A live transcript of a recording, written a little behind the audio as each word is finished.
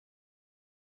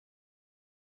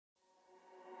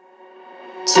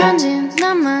천진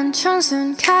나만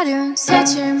청순 가련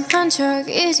새침한 척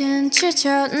이젠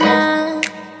지쳤나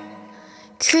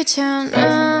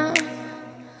귀찮아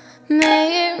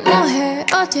매일 뭐해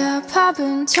어디야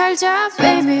밥은 잘자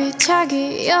baby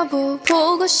자기 여보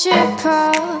보고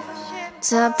싶어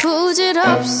다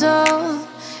부질없어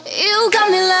You got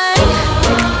me like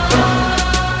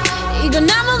이건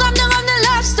아무 감정 없는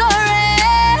love story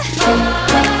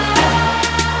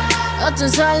어떤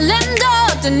설렘도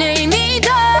어떤 의미도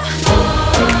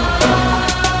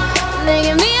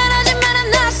내게 미안하지만 I'm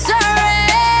not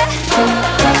sorry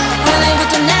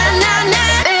오늘부터 나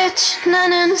Bitch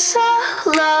나는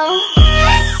solo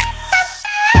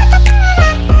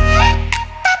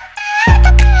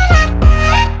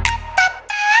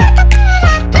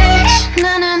Bitch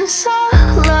나는 solo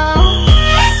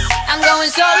I'm going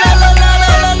solo la la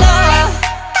la la la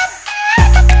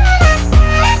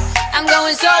I'm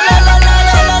going solo la la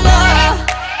la la la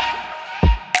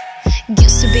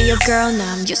Used to be your girl,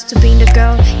 now I'm used to being the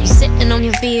girl. You sitting on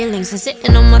your feelings and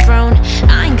sitting on my throne.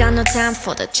 I ain't got no time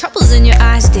for the troubles in your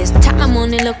eyes. This time I'm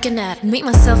only looking at me,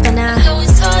 myself and I.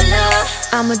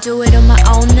 I'ma do it on my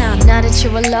own now. Now that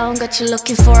you're alone, got you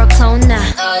looking for a clone now.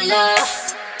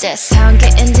 That's how I'm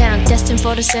getting down, destined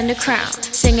for the center crown.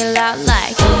 Sing it loud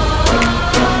like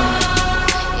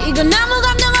이건 아무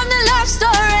감정 없는 love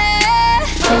story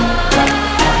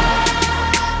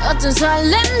어떤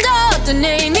설렘도 어떤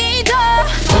의미도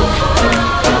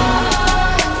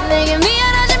내게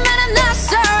미안하지만 I'm not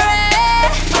sorry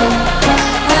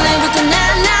오늘부터 나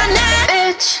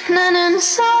Bitch 나는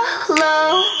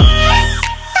solo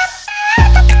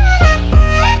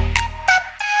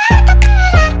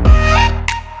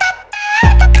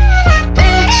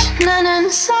Bitch 나는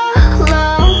solo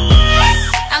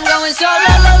I'm going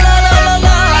solo la la la la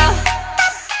la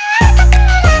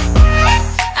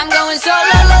I'm going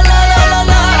solo la la la la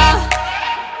la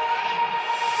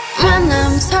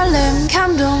만남 설렘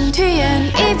감동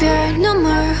뒤엔 이별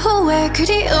눈물 후회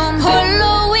그리움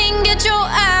홀로인 게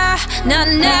좋아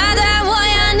난 나다워